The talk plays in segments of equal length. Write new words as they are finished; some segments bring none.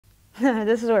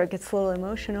This is where it gets a little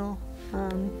emotional.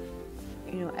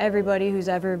 You know, everybody who's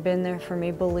ever been there for me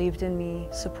believed in me,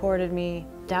 supported me,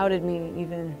 doubted me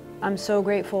even. I'm so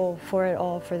grateful for it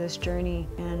all, for this journey,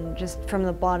 and just from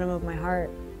the bottom of my heart,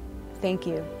 thank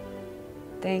you.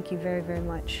 Thank you very, very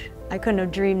much. I couldn't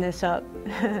have dreamed this up.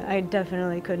 I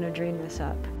definitely couldn't have dreamed this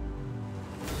up.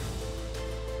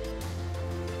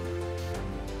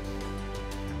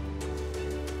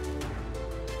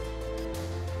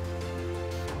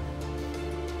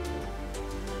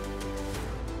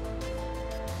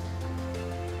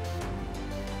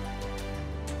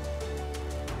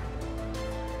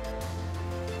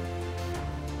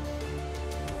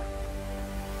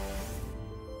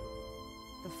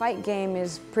 The fight game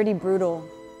is pretty brutal,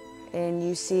 and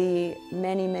you see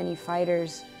many, many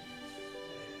fighters.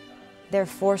 They're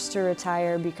forced to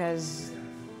retire because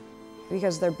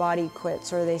their body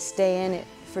quits or they stay in it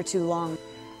for too long.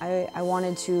 I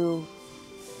wanted to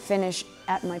finish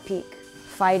at my peak.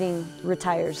 Fighting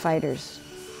retires fighters.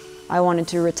 I wanted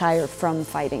to retire from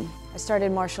fighting. I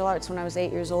started martial arts when I was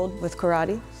 8 years old with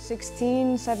karate.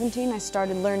 16, 17, I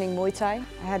started learning Muay Thai.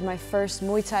 I had my first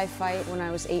Muay Thai fight when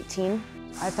I was 18.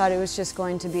 I thought it was just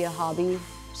going to be a hobby,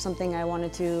 something I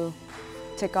wanted to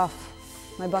tick off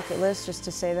my bucket list just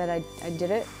to say that I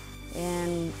did it.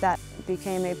 And that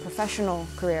became a professional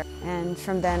career. And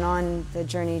from then on, the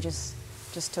journey just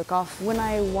took off. When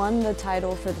I won the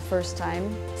title for the first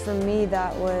time, for me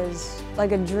that was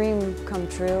like a dream come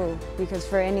true, because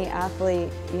for any athlete,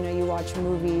 you know, you watch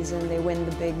movies and they win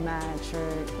the big match, or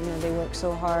you know, they work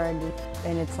so hard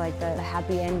and it's like the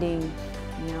happy ending,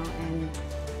 you know. And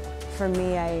for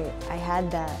me, I had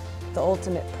that, the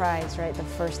ultimate prize, right? The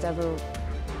first ever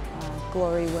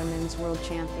Glory Women's World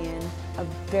Champion. A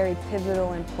very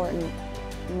pivotal, important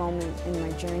moment in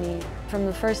my journey. From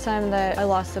the first time that I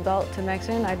lost the belt to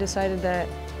Mexican, I decided that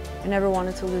I never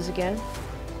wanted to lose again.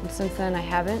 And since then, I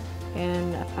haven't,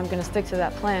 and I'm gonna stick to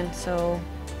that plan. So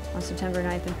on September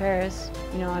 9th in Paris,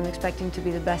 you know, I'm expecting to be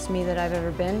the best me that I've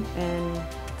ever been, and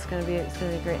it's gonna be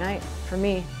a great night for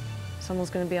me.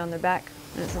 Someone's gonna be on their back,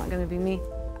 and it's not gonna be me.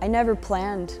 I never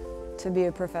planned to be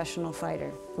a professional fighter.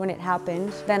 When it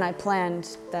happened, then I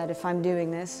planned that if I'm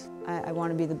doing this, I want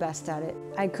to be the best at it.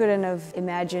 I couldn't have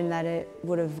imagined that it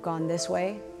would have gone this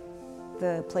way,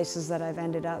 the places that I've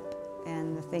ended up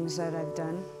and the things that I've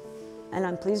done, and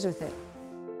I'm pleased with it.